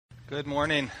Good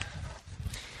morning.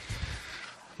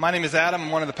 My name is Adam. I'm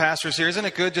one of the pastors here. Isn't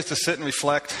it good just to sit and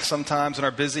reflect sometimes in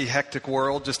our busy, hectic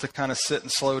world, just to kind of sit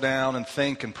and slow down and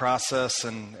think and process?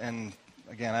 And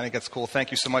again, I think that's cool.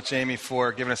 Thank you so much, Amy,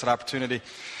 for giving us that opportunity.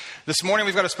 This morning,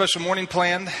 we've got a special morning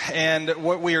planned, and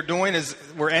what we are doing is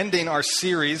we're ending our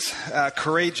series,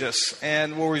 Courageous,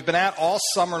 and where we've been at all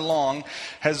summer long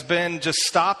has been just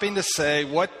stopping to say,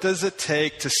 what does it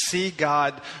take to see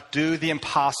God do the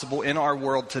impossible in our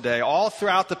world today? All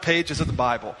throughout the pages of the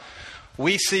Bible,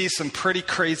 we see some pretty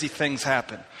crazy things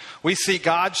happen. We see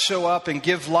God show up and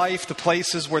give life to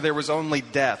places where there was only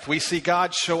death. We see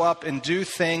God show up and do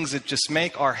things that just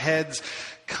make our heads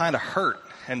kind of hurt.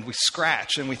 And we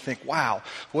scratch and we think, wow,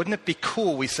 wouldn't it be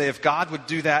cool, we say, if God would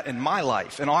do that in my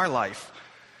life, in our life?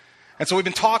 And so we've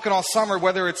been talking all summer,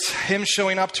 whether it's Him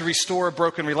showing up to restore a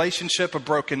broken relationship, a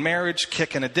broken marriage,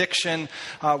 kick an addiction,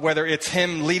 whether it's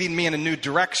Him leading me in a new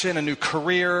direction, a new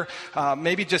career,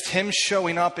 maybe just Him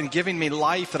showing up and giving me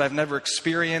life that I've never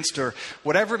experienced, or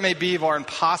whatever it may be of our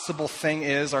impossible thing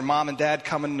is, our mom and dad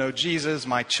coming to know Jesus,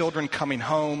 my children coming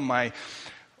home,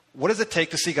 what does it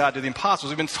take to see God do the impossible?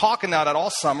 We've been talking about it all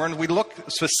summer, and we look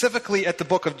specifically at the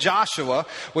book of Joshua,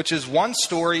 which is one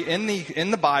story in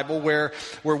the Bible where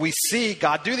we see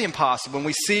God do the impossible. And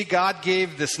we see God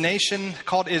gave this nation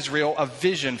called Israel a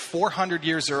vision 400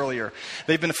 years earlier.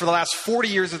 They've been, for the last 40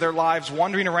 years of their lives,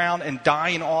 wandering around and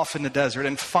dying off in the desert.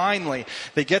 And finally,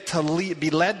 they get to be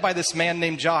led by this man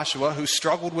named Joshua, who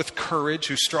struggled with courage,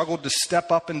 who struggled to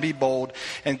step up and be bold,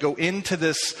 and go into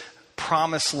this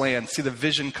promised land, see the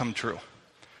vision come true.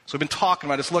 So we've been talking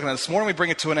about this, looking at it. This morning we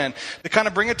bring it to an end. To kind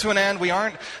of bring it to an end, we're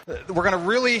going to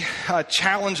really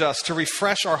challenge us to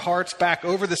refresh our hearts back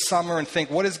over the summer and think,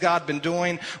 what has God been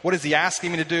doing? What is He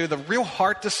asking me to do? The real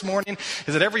heart this morning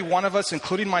is that every one of us,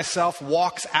 including myself,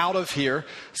 walks out of here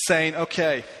saying,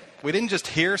 okay, we didn't just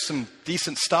hear some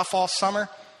decent stuff all summer.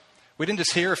 We didn't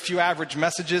just hear a few average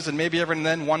messages and maybe every and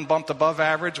then one bumped above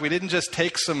average. We didn't just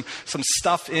take some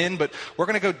stuff in, but we're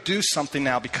going to go do something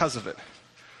now because of it.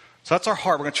 So that's our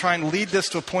heart. We're going to try and lead this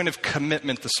to a point of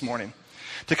commitment this morning.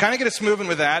 To kind of get us moving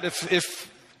with that,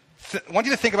 I want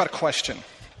you to think about a question.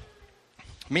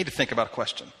 Me to think about a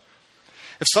question.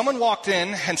 If someone walked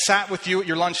in and sat with you at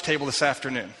your lunch table this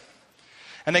afternoon,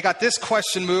 and they got this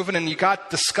question moving and you got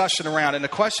discussion around it, and the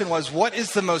question was, what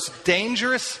is the most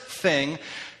dangerous thing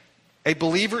a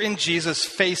believer in Jesus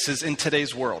faces in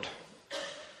today's world?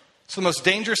 It's the most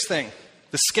dangerous thing,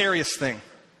 the scariest thing.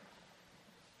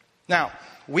 Now,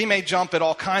 we may jump at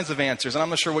all kinds of answers, and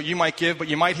I'm not sure what you might give, but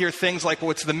you might hear things like,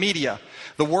 well, it's the media,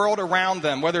 the world around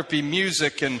them, whether it be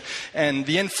music and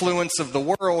the influence of the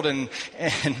world and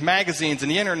magazines and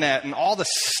the internet and all the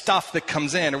stuff that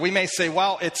comes in. Or we may say,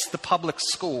 well, it's the public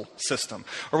school system.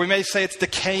 Or we may say it's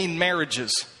decaying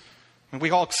marriages. And we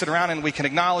all sit around and we can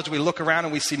acknowledge, we look around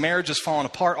and we see marriages falling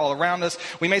apart all around us.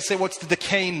 We may say, what's the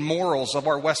decaying morals of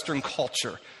our Western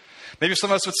culture? Maybe some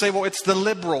of us would say, well, it's the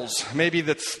liberals. Maybe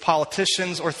that's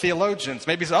politicians or theologians.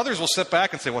 Maybe others will sit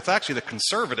back and say, well, it's actually the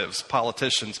conservatives,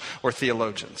 politicians or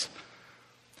theologians.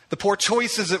 The poor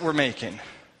choices that we're making.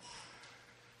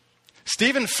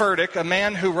 Stephen Furtick, a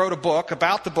man who wrote a book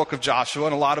about the book of Joshua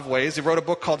in a lot of ways, he wrote a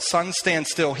book called Sun Stand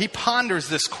Still. He ponders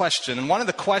this question. And one of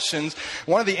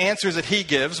the answers that he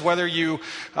gives, whether you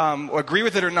agree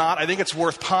with it or not, I think it's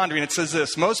worth pondering. It says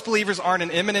this: most believers aren't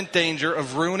in imminent danger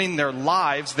of ruining their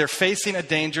lives. They're facing a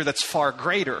danger that's far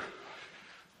greater: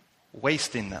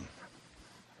 wasting them.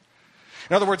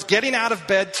 In other words, getting out of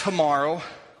bed tomorrow,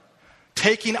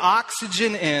 taking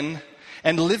oxygen in,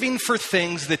 and living for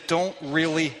things that don't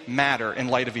really matter in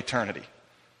light of eternity.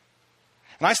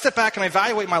 And I step back and I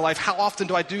evaluate my life. How often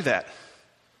do I do that?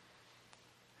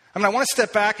 I mean, I want to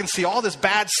step back and see all this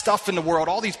bad stuff in the world,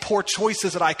 all these poor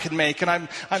choices that I could make. And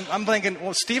I'm thinking,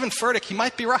 well, Stephen Furtick, he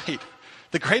might be right.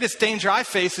 The greatest danger I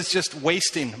face is just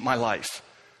wasting my life.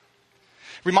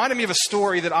 It reminded me of a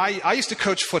story that I used to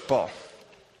coach football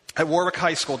at Warwick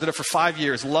High School. Did it for 5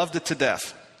 years. Loved it to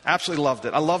death. Absolutely loved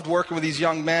it. I loved working with these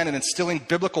young men and instilling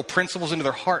biblical principles into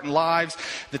their heart and lives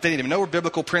that they didn't even know were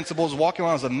biblical principles. Walking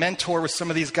around as a mentor with some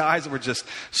of these guys that were just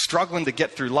struggling to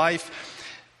get through life.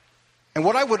 And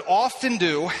what I would often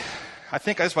do, I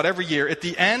think that's about every year, at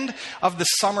the end of the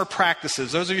summer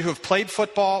practices, those of you who have played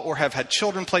football or have had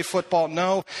children play football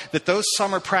know that those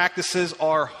summer practices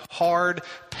are hard,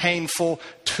 painful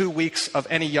 2 weeks of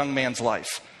any young man's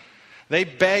life. They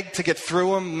beg to get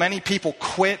through them. Many people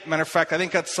quit. Matter of fact, I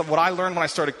think that's what I learned when I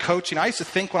started coaching. I used to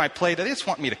think when I played, they just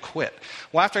want me to quit.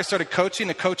 Well, after I started coaching,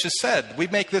 the coaches said, we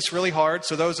make this really hard,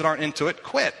 so those that aren't into it,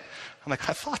 quit. I'm like,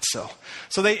 I thought so.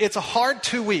 So it's a hard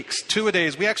 2 weeks,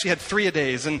 2-a-days. We actually had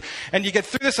 3-a-days. And you get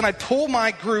through this, and I'd pull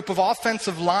my group of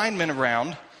offensive linemen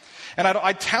around, and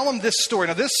I'd tell them this story.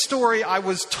 Now, this story,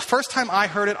 first time I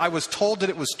heard it, I was told that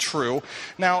it was true.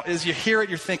 Now, as you hear it,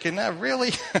 you're thinking,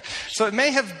 really? So it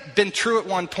may have been true at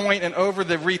one point, and over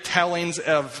the retellings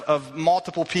of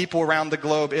multiple people around the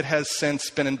globe, it has since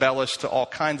been embellished to all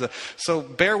kinds of. So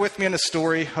bear with me in the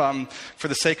story for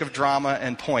the sake of drama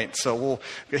and point. So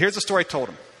here's the story I told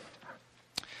him.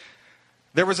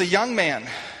 There was a young man,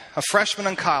 a freshman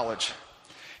in college.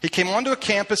 He came onto a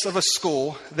campus of a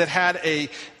school that had a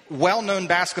well-known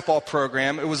basketball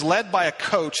program. It was led by a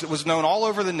coach that was known all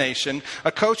over the nation,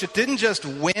 a coach that didn't just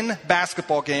win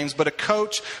basketball games, but a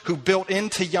coach who built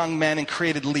into young men and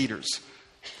created leaders.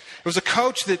 It was a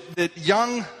coach that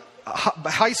young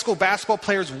high school basketball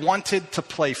players wanted to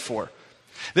play for.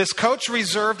 This coach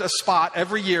reserved a spot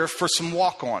every year for some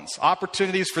walk-ons,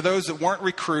 opportunities for those that weren't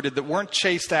recruited, that weren't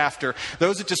chased after,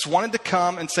 those that just wanted to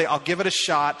come and say, I'll give it a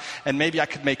shot and maybe I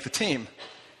could make the team.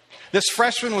 This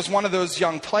freshman was one of those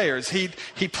young players.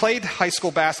 He played high school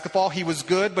basketball. He was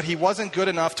good, but he wasn't good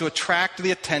enough to attract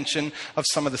the attention of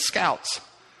some of the scouts.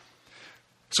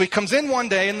 So he comes in one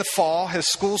day in the fall, his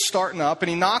school's starting up, and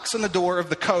he knocks on the door of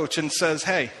the coach and says,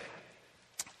 hey,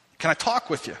 can I talk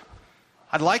with you?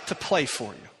 I'd like to play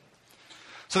for you.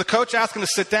 So the coach asks him to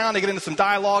sit down. They get into some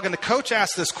dialogue, and the coach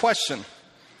asks this question: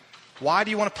 why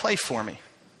do you want to play for me?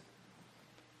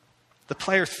 The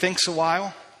player thinks a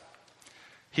while.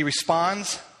 He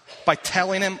responds by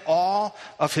telling him all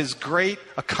of his great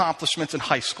accomplishments in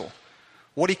high school,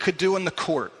 what he could do in the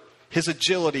court, his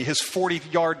agility, his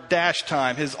 40-yard dash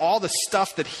time, all the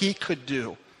stuff that he could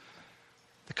do.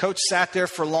 The coach sat there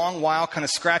for a long while, kind of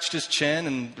scratched his chin,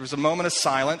 and there was a moment of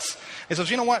silence. He says,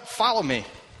 you know what? Follow me.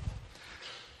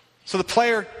 So the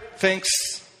player thinks,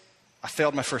 I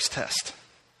failed my first test.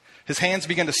 His hands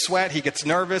begin to sweat. He gets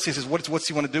nervous. He says, what's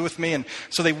he want to do with me? And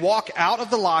so they walk out of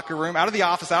the locker room, out of the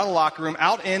office, out of the locker room,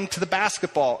 out into the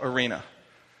basketball arena.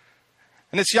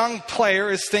 And this young player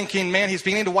is thinking, man, he's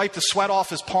beginning to wipe the sweat off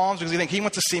his palms because he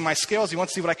wants to see my skills. He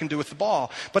wants to see what I can do with the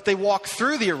ball. But they walk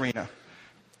through the arena.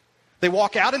 They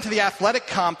walk out into the athletic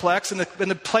complex, and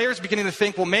the player's beginning to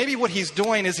think, well, maybe what he's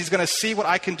doing is he's going to see what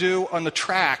I can do on the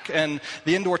track and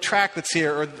the indoor track that's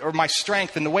here, or my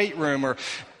strength in the weight room.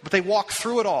 But they walk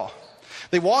through it all.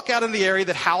 They walk out in the area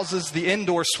that houses the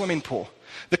indoor swimming pool.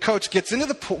 The coach gets into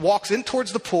the pool, walks in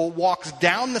towards the pool, walks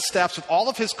down the steps with all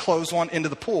of his clothes on into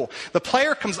the pool. The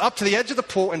player comes up to the edge of the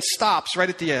pool and stops right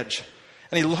at the edge.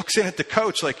 And he looks in at the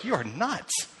coach like, you are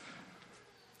nuts.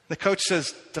 The coach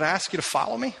says, did I ask you to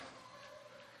follow me?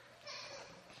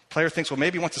 The player thinks, well,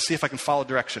 maybe he wants to see if I can follow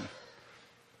direction.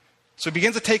 So he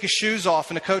begins to take his shoes off,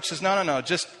 and the coach says, no,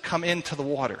 just come into the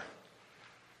water.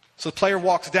 So the player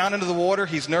walks down into the water.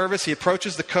 He's nervous. He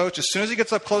approaches the coach. As soon as he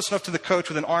gets up close enough to the coach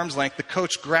within arm's length, the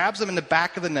coach grabs him in the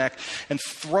back of the neck and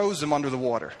throws him under the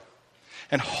water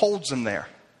and holds him there.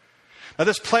 Now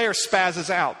this player spazzes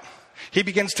out. He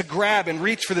begins to grab and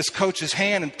reach for this coach's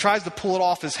hand and tries to pull it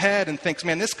off his head and thinks,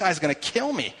 man, this guy's going to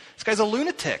kill me. This guy's a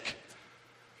lunatic.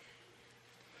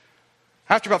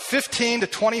 After about 15 to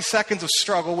 20 seconds of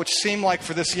struggle, which seemed like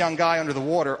for this young guy under the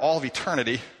water all of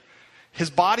eternity, his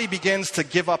body begins to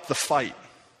give up the fight.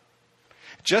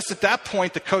 Just at that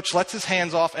point, the coach lets his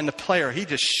hands off, and the player, he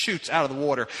just shoots out of the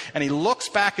water. And he looks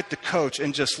back at the coach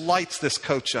and just lights this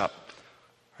coach up.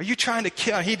 Are you trying to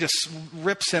kill him? He just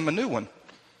rips him a new one.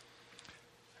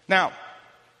 Now,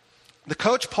 the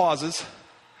coach pauses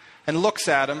and looks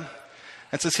at him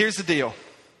and says, here's the deal.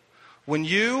 When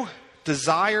you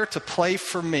desire to play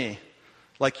for me,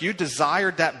 like you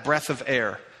desired that breath of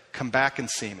air, come back and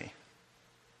see me.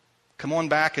 Come on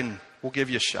back and we'll give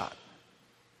you a shot.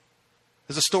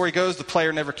 As the story goes, the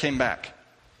player never came back.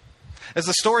 As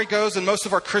the story goes, in most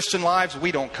of our Christian lives,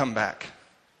 we don't come back.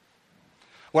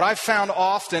 What I've found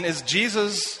often is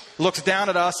Jesus looks down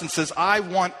at us and says, I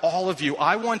want all of you.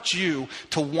 I want you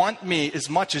to want me as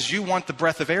much as you want the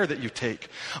breath of air that you take.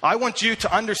 I want you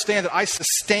to understand that I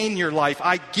sustain your life.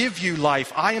 I give you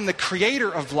life. I am the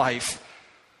creator of life.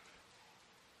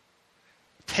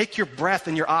 Take your breath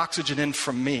and your oxygen in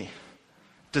from me.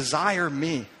 Desire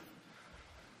me.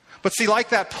 But see, like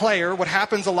that player, what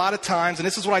happens a lot of times, and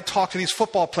this is what I talk to these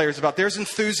football players about, there's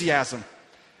enthusiasm.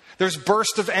 There's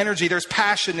burst of energy, there's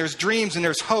passion, there's dreams, and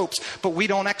there's hopes, but we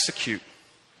don't execute.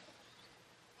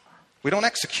 We don't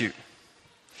execute.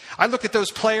 I looked at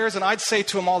those players and I'd say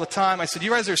to them all the time, I said, you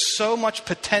guys, there's so much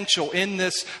potential in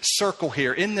this circle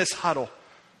here, in this huddle.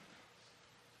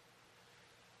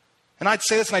 And I'd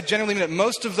say this, and I genuinely mean that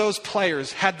most of those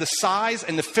players had the size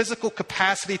and the physical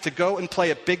capacity to go and play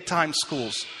at big-time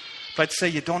schools. But I'd say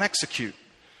you don't execute.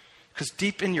 Because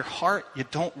deep in your heart, you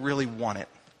don't really want it.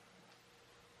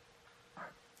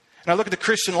 And I look at the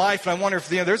Christian life and I wonder if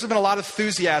there's been a lot of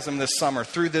enthusiasm this summer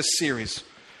through this series.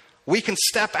 We can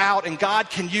step out and God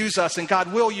can use us and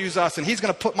God will use us and He's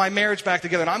going to put my marriage back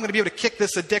together and I'm going to be able to kick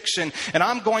this addiction and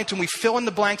I'm going to, and we fill in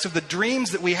the blanks of the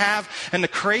dreams that we have and the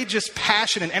courageous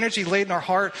passion and energy laid in our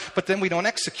heart, but then we don't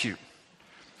execute.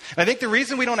 And I think the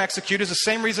reason we don't execute is the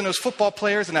same reason those football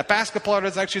players and that basketball player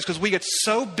doesn't execute, is because we get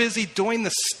so busy doing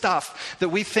the stuff that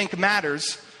we think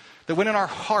matters that when in our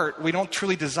heart we don't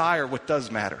truly desire what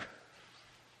does matter.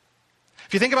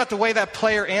 If you think about the way that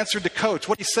player answered the coach,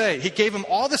 what did he say? He gave him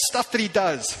all the stuff that he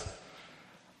does.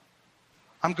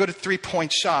 I'm good at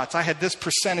 3-point shots. I had this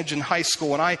percentage in high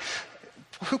school and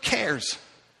who cares?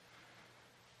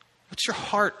 What's your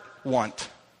heart want?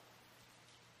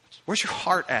 Where's your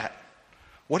heart at?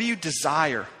 What do you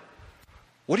desire?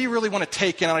 What do you really want to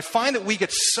take in? And I find that we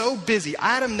get so busy,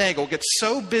 Adam Nagel gets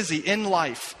so busy in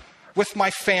life with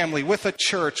my family, with a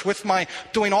church, with my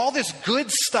doing all this good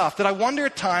stuff that I wonder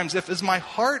at times is my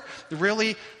heart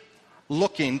really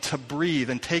looking to breathe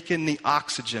and take in the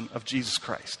oxygen of Jesus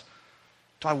Christ?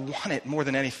 Do I want it more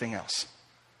than anything else?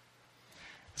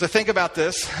 As I think about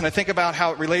this, and I think about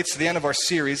how it relates to the end of our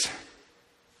series,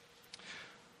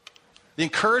 the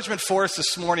encouragement for us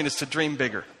this morning is to dream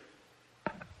bigger.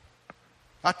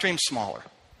 Not dream smaller.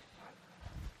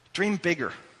 Dream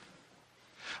bigger.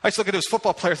 I used to look at those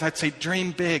football players and I'd say,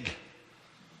 dream big.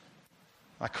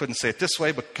 I couldn't say it this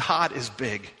way, but God is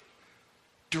big.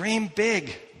 Dream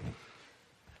big.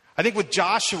 I think with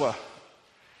Joshua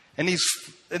and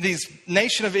these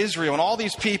nation of Israel and all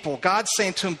these people, God's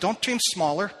saying to them, don't dream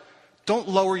smaller. Don't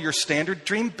lower your standard.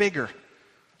 Dream bigger.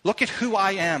 Look at who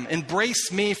I am.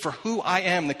 Embrace me for who I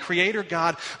am, the creator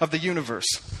God of the universe.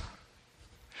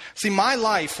 See, my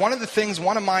life, one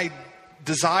of my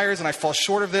desires, and I fall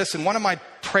short of this, and one of my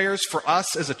prayers for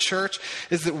us as a church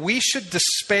is that we should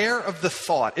despair of the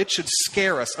thought, it should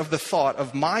scare us of the thought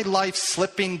of my life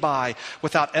slipping by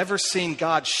without ever seeing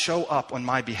God show up on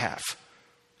my behalf.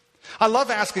 I love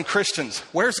asking Christians,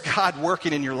 where's God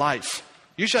working in your life?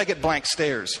 Usually I get blank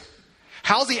stares.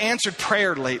 How's He answered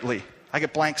prayer lately? I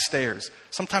get blank stares.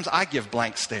 Sometimes I give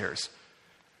blank stares.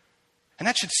 And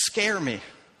that should scare me.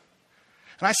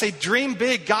 And I say, dream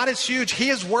big. God is huge. He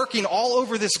is working all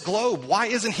over this globe. Why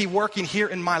isn't He working here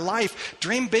in my life?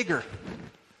 Dream bigger.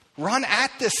 Run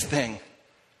at this thing.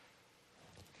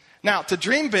 Now, to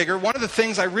dream bigger, one of the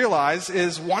things I realize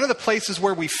is one of the places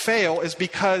where we fail is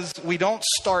because we don't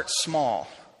start small.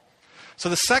 So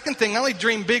the second thing, not only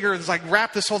dream bigger, is like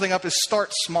wrap this whole thing up, is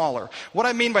start smaller. What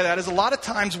I mean by that is a lot of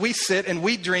times we sit and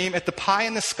we dream at the pie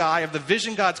in the sky of the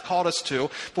vision God's called us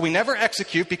to, but we never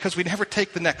execute because we never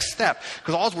take the next step.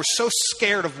 Because we're so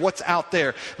scared of what's out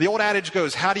there. The old adage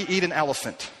goes, how do you eat an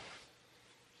elephant?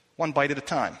 One bite at a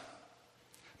time.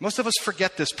 Most of us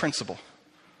forget this principle.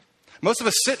 Most of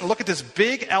us sit and look at this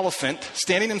big elephant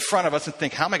standing in front of us and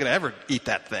think, how am I going to ever eat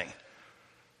that thing?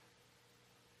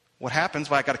 What happens?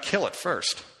 Well, I got to kill it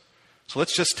first. So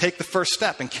let's just take the first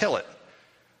step and kill it.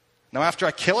 Now, after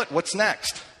I kill it, what's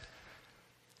next?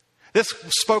 This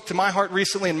spoke to my heart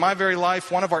recently in my very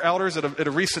life. One of our elders at a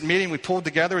recent meeting we pulled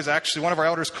together is actually one of our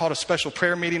elders called a special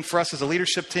prayer meeting for us as a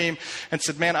leadership team and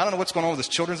said, man, I don't know what's going on with this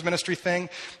children's ministry thing,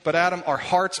 but Adam, our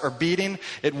hearts are beating.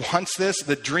 It wants this.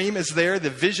 The dream is there. The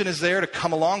vision is there to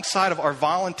come alongside of our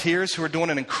volunteers who are doing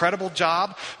an incredible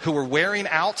job, who are wearing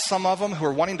out some of them, who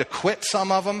are wanting to quit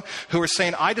some of them, who are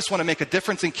saying, I just want to make a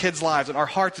difference in kids' lives. And our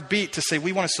hearts beat to say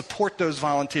we want to support those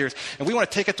volunteers. And we want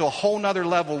to take it to a whole nother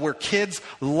level where kids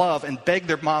love and beg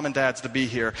their mom and dads to be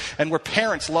here, and where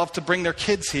parents love to bring their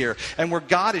kids here, and where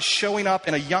God is showing up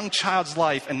in a young child's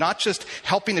life and not just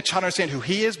helping the child understand who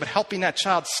He is, but helping that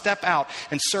child step out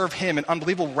and serve Him in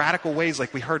unbelievable radical ways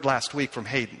like we heard last week from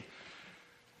Hayden.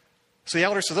 So the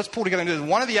elder said, let's pull together and do this.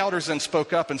 One of the elders then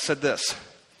spoke up and said this,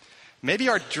 maybe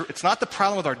it's not the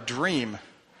problem with our dream.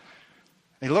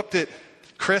 He looked at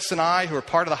Chris and I, who are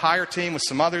part of the higher team with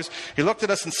some others. He looked at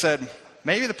us and said,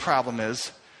 maybe the problem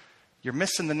is you're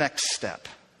missing the next step.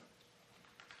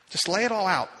 Just lay it all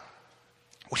out.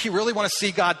 What do you really want to see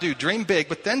God do? Dream big,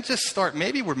 but then just start.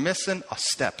 Maybe we're missing a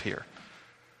step here.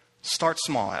 Start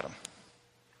small, Adam.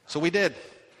 So we did.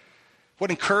 What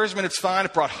encouragement it's fine.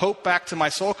 It brought hope back to my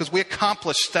soul because we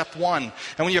accomplished step one.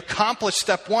 And when you accomplish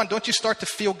step one, don't you start to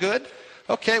feel good?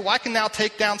 Okay, well, I can now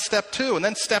take down step 2 and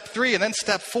then step 3 and then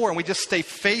step 4. And we just stay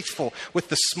faithful with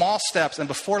the small steps. And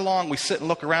before long, we sit and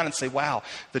look around and say, wow,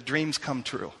 the dreams come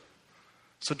true.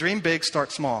 So dream big,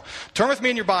 start small. Turn with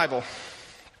me in your Bible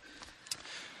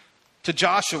to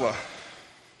Joshua.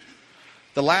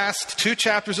 The last 2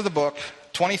 chapters of the book,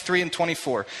 23 and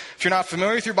 24. If you're not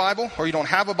familiar with your Bible or you don't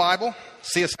have a Bible,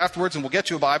 see us afterwards and we'll get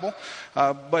you a Bible.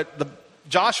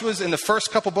 Joshua's in the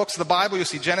first couple books of the Bible. You'll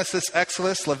see Genesis,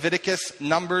 Exodus, Leviticus,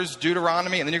 Numbers,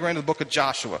 Deuteronomy, and then you're going to the book of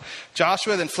Joshua.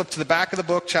 Joshua, then flip to the back of the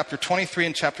book, chapter 23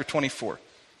 and chapter 24.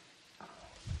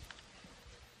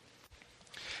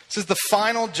 This is the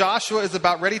final. Joshua is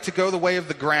about ready to go the way of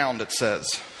the ground, it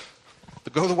says. To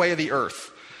go the way of the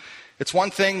earth. It's one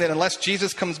thing that unless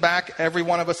Jesus comes back, every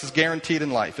one of us is guaranteed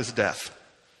in life, is death.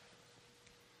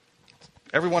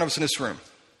 Every one of us in this room.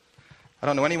 I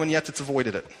don't know anyone yet that's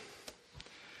avoided it.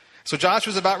 So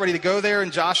Joshua's about ready to go there,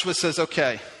 and Joshua says,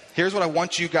 okay, here's what I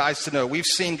want you guys to know. We've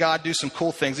seen God do some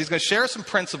cool things. He's going to share some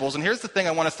principles, and here's the thing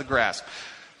I want us to grasp.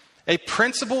 A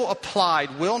principle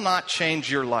applied will not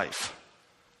change your life.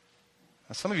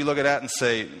 Now, some of you look at that and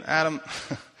say, Adam,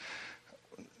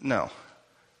 no.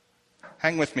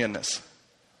 Hang with me on this.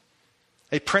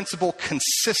 A principle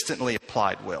consistently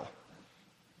applied will.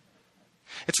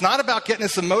 It's not about getting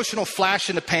this emotional flash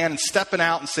in the pan and stepping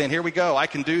out and saying, here we go, I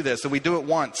can do this, and we do it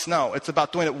once. No, it's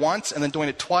about doing it once and then doing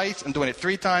it twice and doing it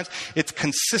 3 times. It's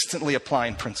consistently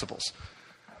applying principles.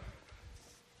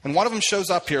 And one of them shows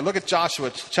up here. Look at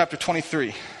Joshua chapter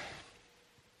 23.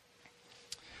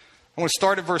 I'm going to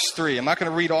start at verse 3. I'm not going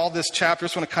to read all this chapter. I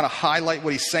just want to kind of highlight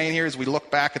what he's saying here as we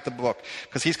look back at the book,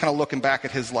 because he's kind of looking back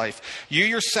at his life. You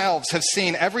yourselves have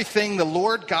seen everything the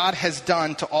Lord God has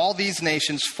done to all these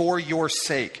nations for your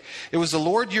sake. It was the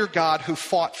Lord your God who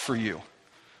fought for you.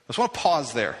 I just want to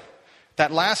pause there.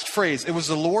 That last phrase, it was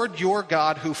the Lord your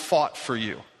God who fought for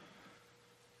you. Do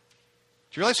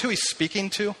you realize who he's speaking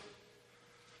to?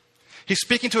 He's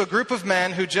speaking to a group of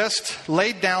men who just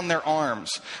laid down their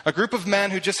arms. A group of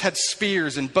men who just had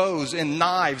spears and bows and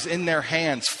knives in their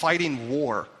hands fighting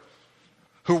war.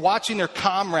 Who were watching their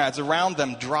comrades around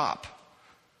them drop.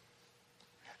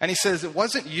 And he says, it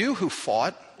wasn't you who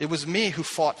fought. It was me who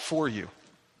fought for you.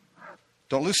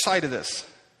 Don't lose sight of this.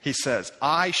 He says,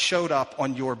 I showed up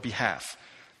on your behalf.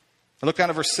 And look down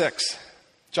at verse 6.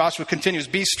 Joshua continues,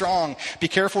 be strong, be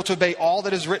careful to obey all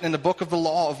that is written in the book of the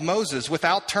law of Moses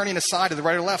without turning aside to the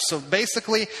right or left. So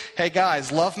basically, hey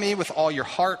guys, love me with all your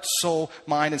heart, soul,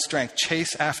 mind, and strength.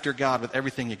 Chase after God with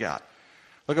everything you got.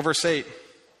 Look at verse 8.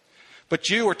 But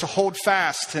you are to hold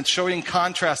fast, and showing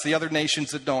contrast to the other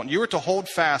nations that don't. You are to hold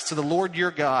fast to the Lord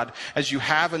your God as you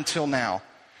have until now.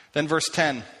 Then verse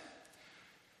 10.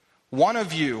 One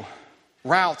of you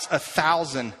routs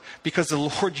 1,000 because the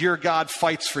Lord your God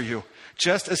fights for you,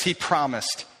 just as he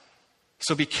promised.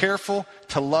 So be careful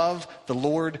to love the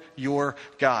Lord your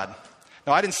God.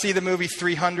 Now, I didn't see the movie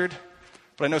 300,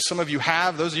 but I know some of you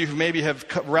have. Those of you who maybe have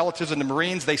relatives in the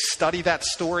Marines, they study that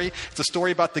story. It's a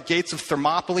story about the gates of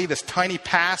Thermopylae, this tiny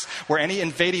pass where any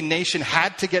invading nation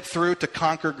had to get through to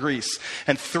conquer Greece.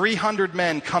 And 300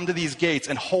 men come to these gates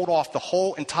and hold off the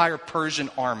whole entire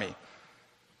Persian army.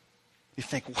 You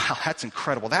think, wow, that's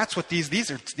incredible. That's what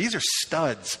these are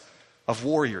studs of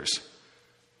warriors.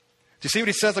 Do you see what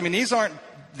he says? I mean, these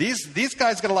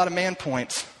guys got a lot of man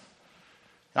points.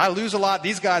 I lose a lot.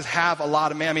 These guys have a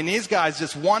lot of man. I mean, these guys,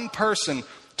 just one person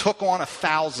took on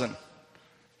 1,000.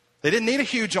 They didn't need a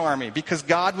huge army because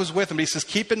God was with them. But he says,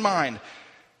 keep in mind,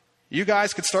 you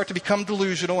guys could start to become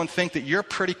delusional and think that you're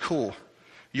pretty cool.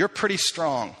 You're pretty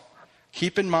strong.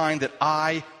 Keep in mind that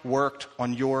I worked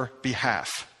on your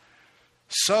behalf.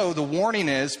 So the warning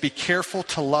is, be careful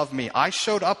to love me. I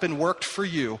showed up and worked for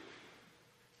you.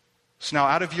 So now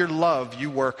out of your love, you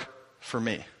work for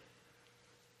me.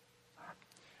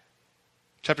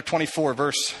 Chapter 24,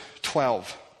 verse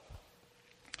 12.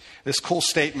 This cool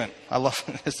statement. I love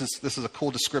this is a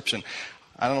cool description.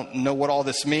 I don't know what all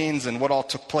this means and what all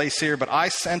took place here, but I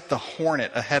sent the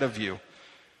hornet ahead of you,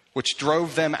 which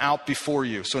drove them out before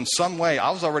you. So in some way,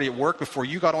 I was already at work before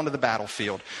you got onto the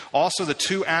battlefield. Also the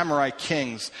 2 Amorite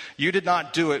kings. You did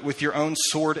not do it with your own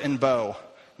sword and bow.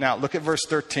 Now, look at verse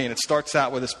 13. It starts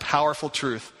out with this powerful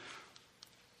truth.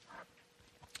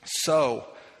 So,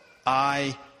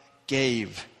 I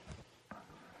gave.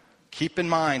 Keep in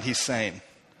mind, he's saying,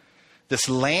 this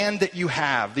land that you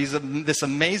have, this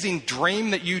amazing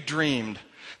dream that you dreamed,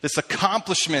 this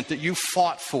accomplishment that you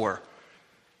fought for,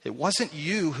 it wasn't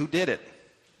you who did it.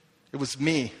 It was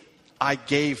me. I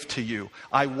gave to you.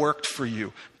 I worked for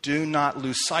you. Do not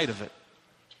lose sight of it.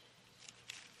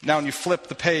 Now, when you flip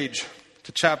the page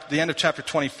to the end of chapter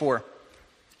 24,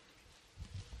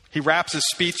 he wraps his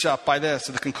speech up by this,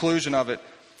 at the conclusion of it.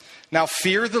 Now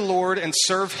fear the Lord and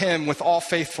serve him with all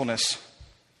faithfulness.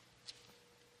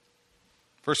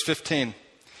 Verse 15.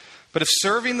 But if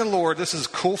serving the Lord, this is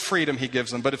cool freedom he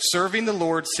gives them, but if serving the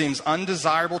Lord seems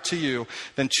undesirable to you,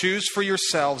 then choose for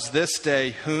yourselves this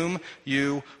day whom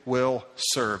you will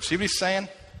serve. See what he's saying?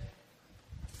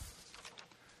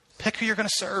 Pick who you're going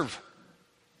to serve.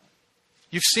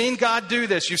 You've seen God do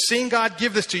this. You've seen God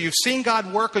give this to you. You've seen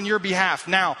God work on your behalf.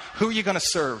 Now, who are you going to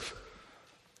serve?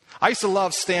 I used to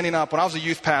love standing up when I was a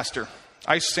youth pastor.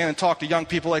 I used to stand and talk to young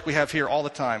people like we have here all the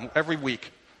time, every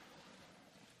week.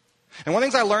 And one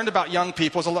of the things I learned about young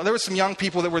people is there were some young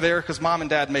people that were there because mom and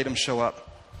dad made them show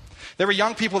up. There were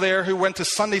young people there who went to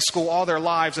Sunday school all their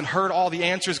lives and heard all the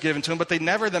answers given to them, but they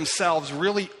never themselves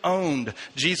really owned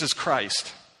Jesus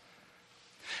Christ.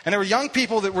 And there were young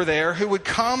people that were there who would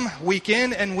come week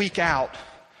in and week out,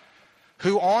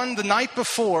 who on the night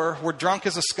before were drunk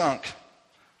as a skunk,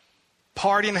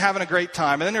 partying and having a great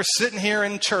time. And then they're sitting here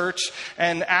in church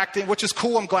and acting, which is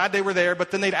cool, I'm glad they were there, but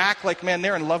then they'd act like, man,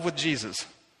 they're in love with Jesus.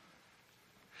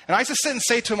 And I used to sit and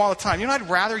say to him all the time, you know what I'd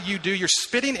rather you do? You're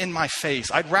spitting in my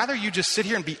face. I'd rather you just sit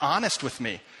here and be honest with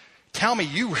me. Tell me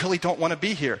you really don't want to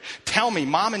be here. Tell me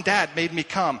mom and dad made me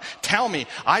come. Tell me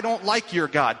I don't like your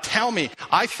God. Tell me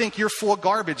I think you're full of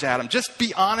garbage, Adam. Just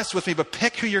be honest with me, but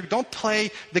pick who you're. Don't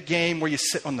play the game where you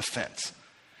sit on the fence.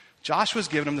 Joshua's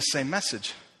giving him the same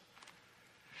message.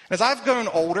 As I've grown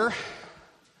older,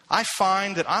 I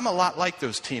find that I'm a lot like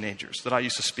those teenagers that I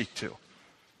used to speak to.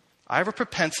 I have a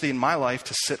propensity in my life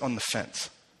to sit on the fence,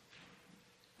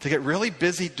 to get really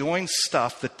busy doing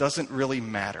stuff that doesn't really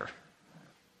matter,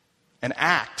 and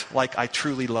act like I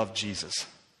truly love Jesus. I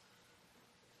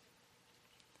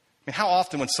mean, how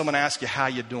often when someone asks you how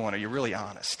you doing, are you really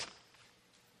honest?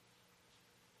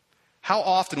 How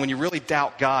often when you really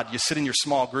doubt God, you sit in your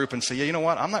small group and say, yeah, you know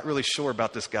what? I'm not really sure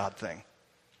about this God thing.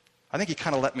 I think he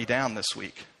kind of let me down this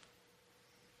week.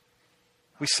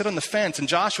 We sit on the fence and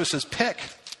Joshua says, pick.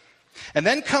 And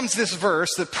then comes this verse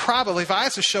that probably, if I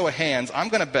ask a show of hands, I'm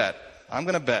going to bet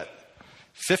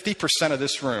 50% of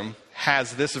this room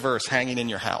has this verse hanging in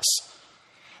your house.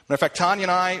 Matter of fact, Tanya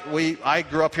and I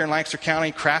grew up here in Lancaster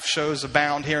County. Craft shows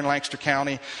abound here in Lancaster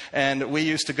County. And we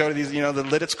used to go to these, the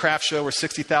Lidditz Craft Show where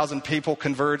 60,000 people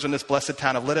converge in this blessed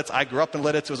town of Lidditz. I grew up in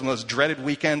Lidditz. It was the most dreaded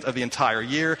weekend of the entire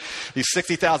year. These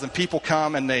 60,000 people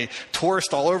come and they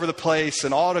tourist all over the place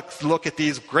and all to look at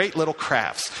these great little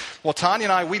crafts. Well, Tanya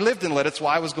and we lived in Lidditz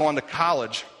while I was going to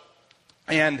college.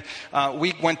 And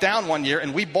we went down one year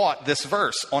and we bought this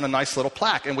verse on a nice little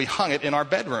plaque and we hung it in our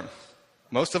bedroom.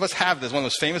 Most of us have this. One of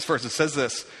those famous verses. It says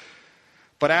this,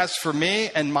 but as for me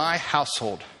and my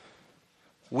household,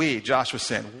 Joshua's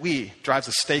saying, drives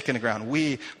a stake in the ground.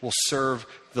 We will serve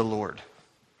the Lord.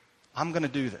 I'm going to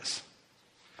do this.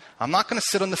 I'm not going to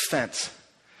sit on the fence.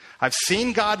 I've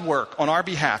seen God work on our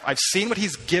behalf. I've seen what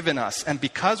he's given us. And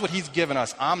because what he's given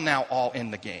us, I'm now all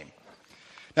in the game.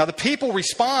 Now the people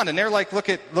respond and they're like, look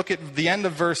at the end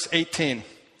of verse 18.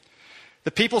 The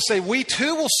people say, we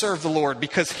too will serve the Lord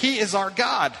because he is our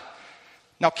God.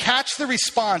 Now catch the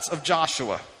response of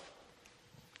Joshua.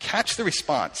 Catch the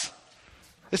response.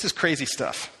 This is crazy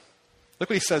stuff.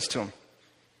 Look what he says to him.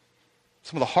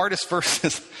 Some of the hardest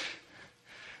verses.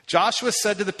 Joshua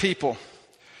said to the people,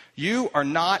 you are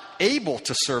not able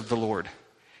to serve the Lord.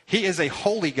 He is a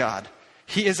holy God.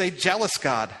 He is a jealous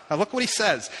God. Now look what he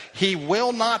says. He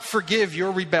will not forgive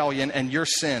your rebellion and your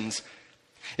sins.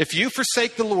 If you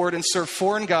forsake the Lord and serve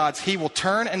foreign gods, he will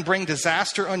turn and bring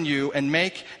disaster on you and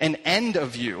make an end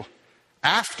of you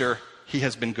after he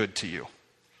has been good to you.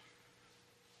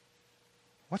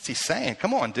 What's he saying?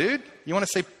 Come on, dude. You want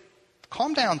to say,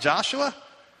 calm down, Joshua?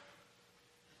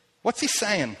 What's he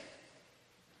saying?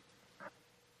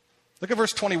 Look at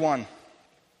verse 21.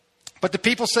 But the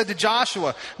people said to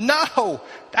Joshua, no,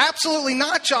 absolutely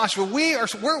not, Joshua. We're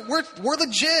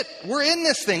legit. We're in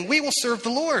this thing. We will serve the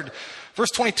Lord.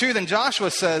 Verse 22, then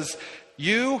Joshua says,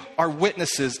 you are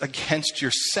witnesses against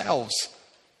yourselves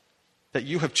that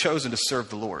you have chosen to serve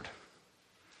the Lord.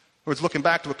 I was looking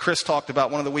back to what Chris talked about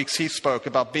one of the weeks he spoke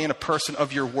about being a person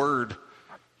of your word.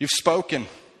 You've spoken.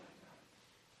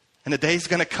 And the day's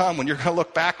going to come when you're going to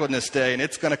look back on this day and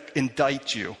it's going to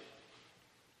indict you.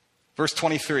 Verse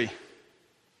 23.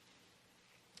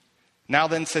 Now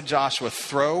then, said Joshua,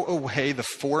 throw away the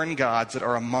foreign gods that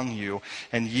are among you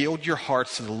and yield your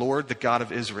hearts to the Lord, the God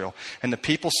of Israel. And the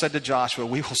people said to Joshua,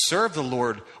 we will serve the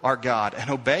Lord our God and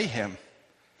obey him.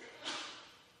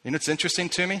 You know what's interesting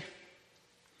to me?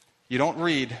 You don't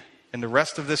read in the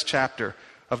rest of this chapter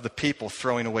of the people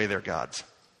throwing away their gods.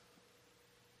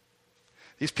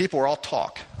 These people are all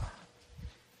talk.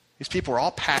 These people are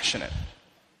all passionate.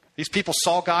 These people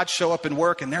saw God show up and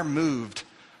work and they're moved,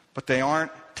 but they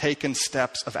aren't taken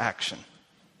steps of action.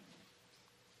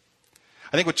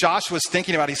 I think what Joshua's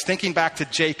thinking about, he's thinking back to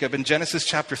Jacob in Genesis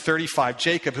chapter 35.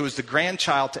 Jacob, who is the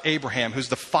grandchild to Abraham, who's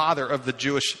the father of the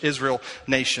Jewish Israel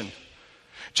nation.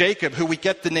 Jacob, who we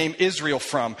get the name Israel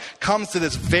from, comes to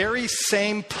this very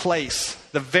same place,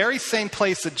 the very same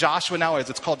place that Joshua now is.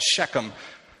 It's called Shechem.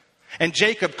 And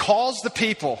Jacob calls the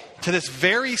people to this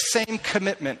very same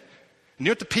commitment. And you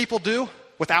know what the people do?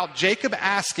 Without Jacob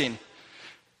asking,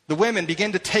 the women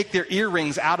begin to take their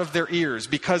earrings out of their ears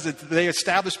because they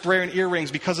established wearing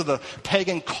earrings because of the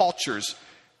pagan cultures.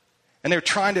 And they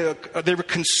were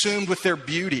consumed with their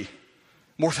beauty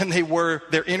more than they were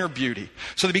their inner beauty.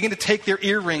 So they begin to take their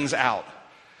earrings out.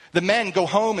 The men go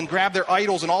home and grab their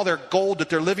idols and all their gold that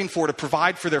they're living for to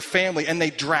provide for their family, and they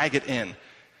drag it in.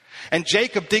 And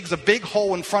Jacob digs a big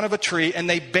hole in front of a tree, and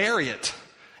they bury it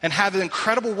and have an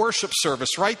incredible worship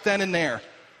service right then and there.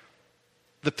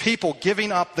 The people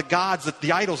giving up the gods,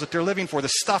 the idols that they're living for, the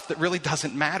stuff that really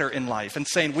doesn't matter in life, and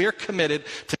saying we're committed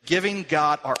to giving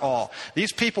God our all.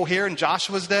 These people here in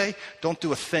Joshua's day don't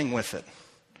do a thing with it.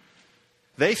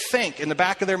 They think in the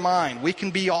back of their mind, we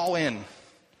can be all in,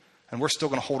 and we're still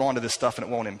going to hold on to this stuff and it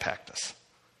won't impact us.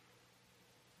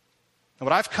 And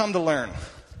what I've come to learn,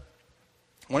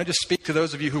 I want to just speak to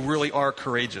those of you who really are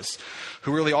courageous,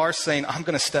 who really are saying, I'm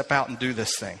going to step out and do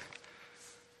this thing.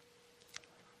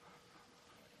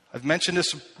 I've mentioned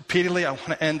this repeatedly. I want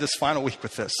to end this final week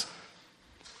with this.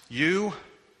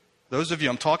 Those of you,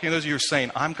 I'm talking to those of you who are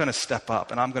saying, I'm going to step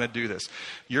up and I'm going to do this.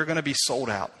 You're going to be sold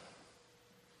out.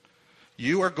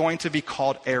 You are going to be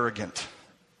called arrogant.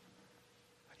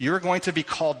 You're going to be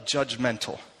called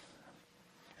judgmental.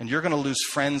 And you're going to lose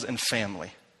friends and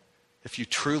family if you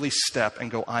truly step and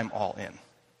go, I'm all in.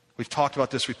 We've talked about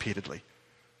this repeatedly.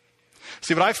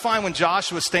 See, what I find when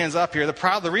Joshua stands up here,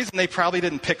 the reason they probably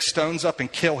didn't pick stones up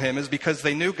and kill him is because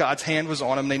they knew God's hand was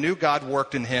on him. They knew God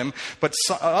worked in him. But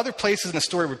other places in the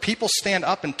story where people stand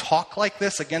up and talk like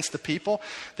this against the people,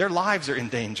 their lives are in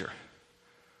danger.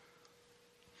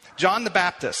 John the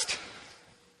Baptist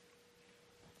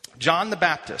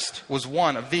was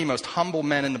one of the most humble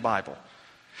men in the Bible.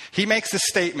 He makes this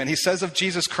statement. He says of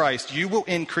Jesus Christ, you will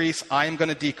increase, I am going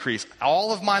to decrease.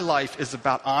 All of my life is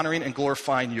about honoring and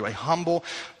glorifying you. A humble,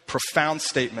 profound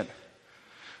statement.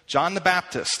 John the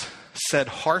Baptist said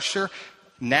harsher,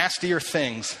 nastier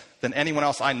things than anyone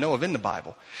else I know of in the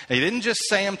Bible. And he didn't just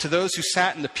say them to those who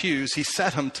sat in the pews. He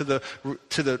said them to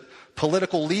the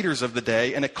political leaders of the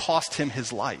day, and it cost him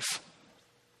his life.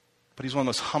 But he's one of the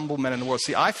most humble men in the world.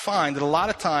 See, I find that a lot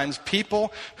of times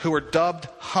people who are dubbed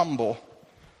humble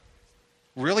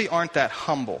really aren't that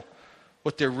humble.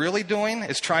 What they're really doing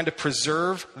is trying to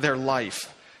preserve their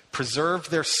life, preserve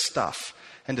their stuff,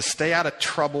 and to stay out of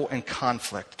trouble and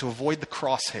conflict, to avoid the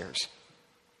crosshairs.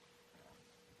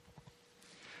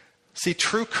 See,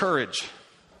 true courage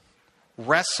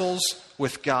wrestles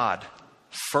with God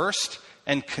first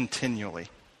and continually.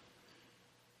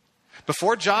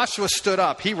 Before Joshua stood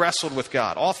up, he wrestled with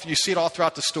God. You see it all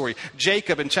throughout the story.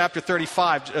 Jacob in chapter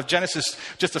 35 of Genesis,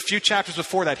 just a few chapters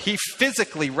before that, he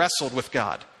physically wrestled with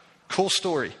God. Cool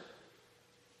story.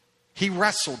 He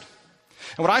wrestled.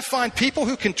 And what I find, people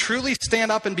who can truly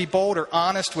stand up and be bold are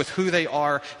honest with who they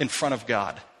are in front of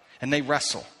God. And they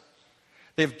wrestle.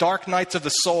 They have dark nights of the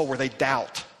soul where they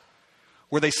doubt.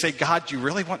 Where they say, God, do you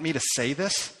really want me to say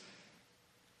this?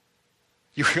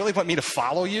 You really want me to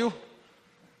follow you?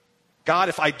 God,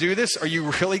 if I do this, are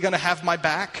you really going to have my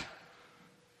back?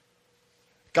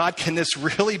 God, can this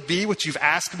really be what you've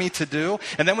asked me to do?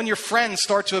 And then when your friends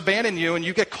start to abandon you and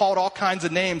you get called all kinds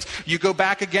of names, you go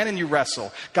back again and you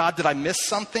wrestle. God, did I miss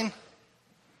something?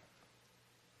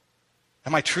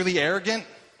 Am I truly arrogant?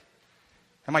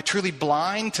 Am I truly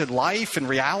blind to life and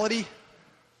reality?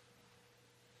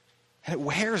 And it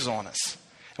wears on us.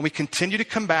 And we continue to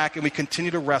come back and we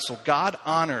continue to wrestle. God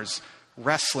honors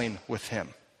wrestling with him.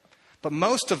 But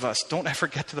most of us don't ever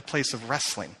get to the place of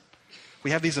wrestling. We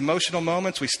have these emotional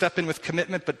moments. We step in with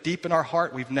commitment, but deep in our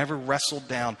heart, we've never wrestled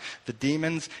down the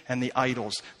demons and the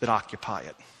idols that occupy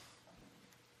it.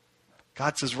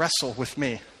 God says, wrestle with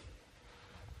me.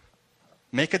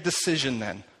 Make a decision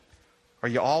then. Are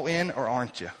you all in or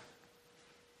aren't you?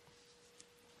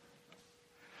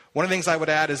 One of the things I would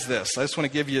add is this. I just want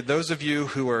to give you, those of you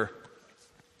who are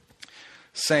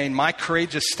saying my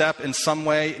courageous step in some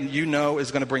way, and you know,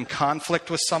 is going to bring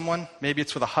conflict with someone. Maybe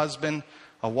it's with a husband,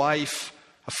 a wife,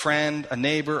 a friend, a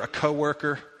neighbor, a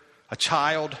coworker, a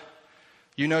child.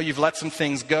 You know you've let some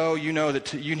things go. You know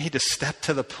that you need to step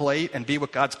to the plate and be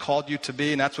what God's called you to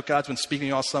be, and that's what God's been speaking to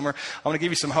you all summer. I want to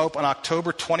give you some hope. On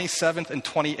October 27th and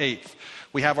 28th,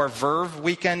 we have our Verve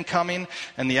weekend coming,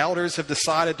 and the elders have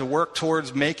decided to work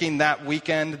towards making that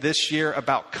weekend this year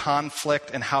about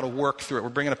conflict and how to work through it. We're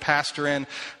bringing a pastor in,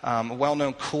 a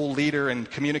well-known cool leader and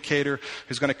communicator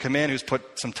who's going to come in, who's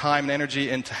put some time and energy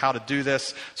into how to do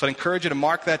this. So I'd encourage you to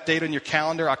mark that date on your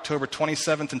calendar, October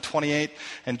 27th and 28th,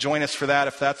 and join us for that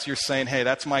if that's you're saying, hey,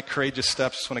 that's my courageous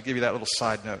steps. Just want to give you that little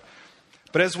side note.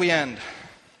 But as we end,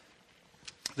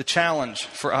 the challenge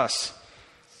for us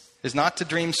is not to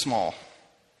dream small,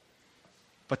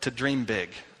 but to dream big.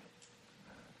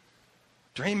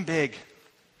 Dream big.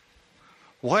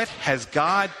 What has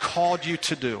God called you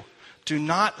to do? Do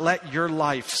not let your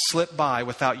life slip by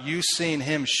without you seeing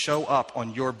Him show up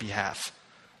on your behalf.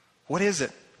 What is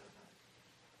it?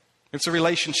 It's a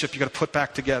relationship you got to put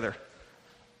back together.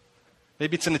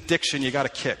 Maybe it's an addiction you got to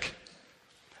kick.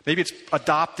 Maybe it's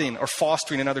adopting or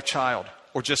fostering another child,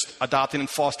 or just adopting and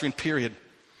fostering, period.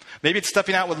 Maybe it's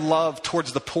stepping out with love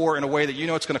towards the poor in a way that you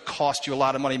know it's going to cost you a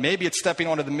lot of money. Maybe it's stepping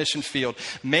onto the mission field.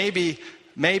 Maybe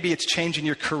it's changing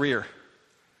your career.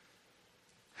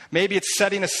 Maybe it's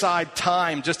setting aside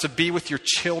time just to be with your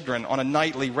children on a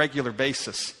nightly, regular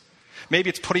basis. Maybe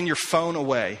it's putting your phone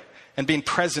away and being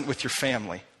present with your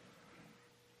family.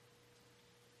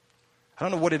 I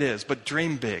don't know what it is, but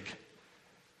dream big.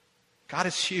 God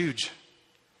is huge.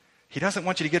 He doesn't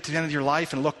want you to get to the end of your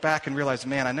life and look back and realize,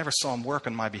 man, I never saw Him work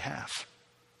on my behalf.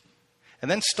 And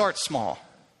then start small.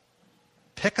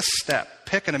 Pick a step.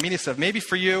 Pick an immediate step. Maybe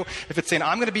for you, if it's saying,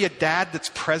 I'm going to be a dad that's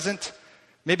present,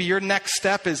 maybe your next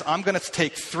step is, I'm going to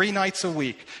take 3 nights a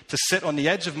week to sit on the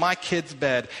edge of my kid's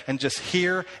bed and just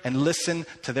hear and listen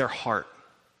to their heart.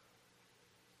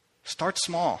 Start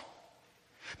small.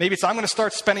 Maybe it's, I'm going to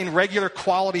start spending regular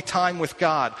quality time with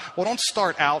God. Well, don't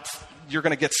start out, you're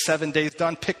going to get 7 days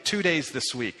done. Pick 2 days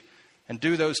this week and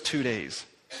do those 2 days.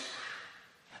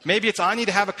 Maybe it's, I need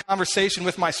to have a conversation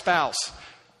with my spouse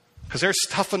because there's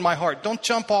stuff in my heart. Don't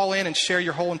jump all in and share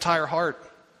your whole entire heart.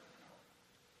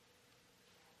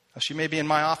 She may be in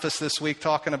my office this week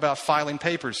talking about filing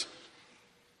papers.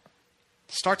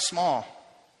 Start small.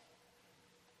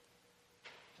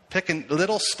 Pick a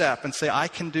little step and say, I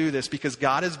can do this because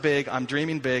God is big, I'm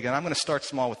dreaming big, and I'm going to start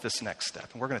small with this next step.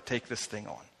 And we're going to take this thing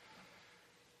on.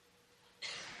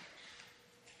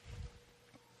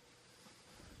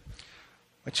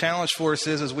 My challenge for us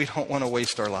is we don't want to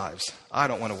waste our lives. I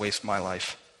don't want to waste my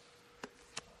life.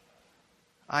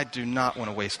 I do not want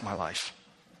to waste my life.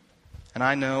 And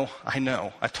I know,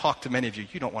 I've talked to many of you,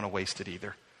 you don't want to waste it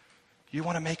either. You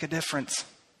want to make a difference.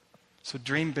 So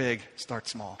dream big, start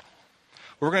small.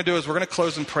 What we're going to do is we're going to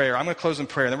close in prayer. I'm going to close in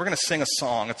prayer, and then we're going to sing a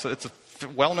song. It's a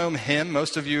well-known hymn.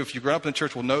 Most of you, if you've grown up in the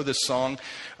church, will know this song.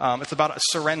 It's about a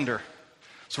surrender.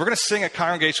 So we're going to sing it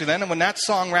congregationally. Then, and when that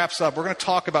song wraps up, we're going to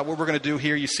talk about what we're going to do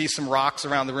here. You see some rocks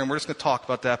around the room. We're just going to talk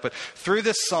about that. But through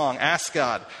this song, ask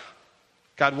God,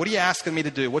 what are you asking me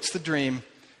to do? What's the dream,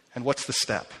 and what's the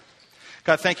step?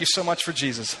 God, thank you so much for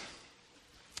Jesus.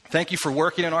 Thank you for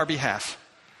working on our behalf.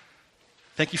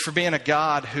 Thank you for being a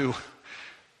God who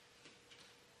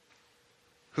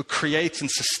creates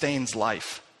and sustains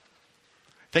life.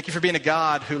 Thank you for being a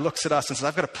God who looks at us and says,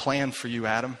 I've got a plan for you,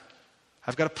 Adam.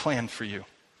 I've got a plan for you.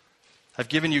 I've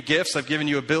given you gifts. I've given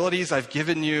you abilities. I've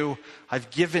given you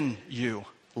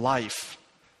life.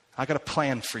 I've got a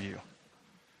plan for you.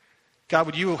 God,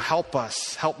 would you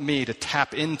help me to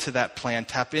tap into that plan,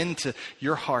 tap into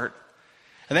your heart.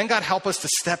 And then, God, help us to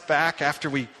step back after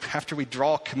we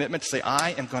draw a commitment to say,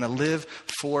 I am going to live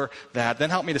for that. Then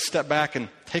help me to step back and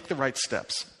take the right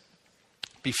steps.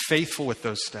 Be faithful with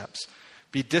those steps.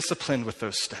 Be disciplined with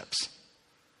those steps.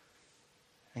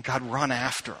 And God, run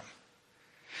after them.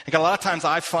 And God, a lot of times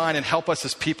I find, and help us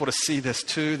as people to see this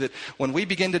too, that when we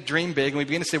begin to dream big and we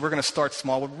begin to say we're going to start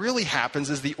small, what really happens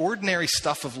is the ordinary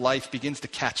stuff of life begins to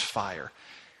catch fire.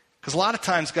 Because a lot of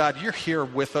times, God, you're here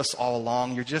with us all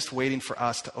along. You're just waiting for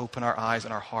us to open our eyes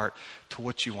and our heart to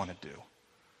what you want to do.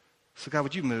 So God,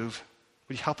 would you move?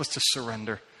 Would you help us to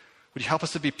surrender? Would you help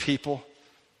us to be people,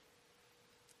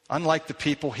 unlike the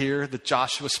people here that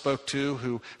Joshua spoke to,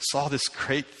 who saw this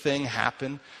great thing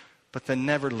happen, but then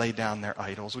never lay down their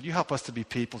idols? Would you help us to be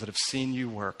people that have seen you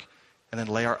work and then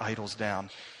lay our idols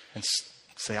down and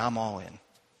say, I'm all in. In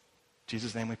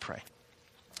Jesus' name we pray.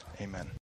 Amen.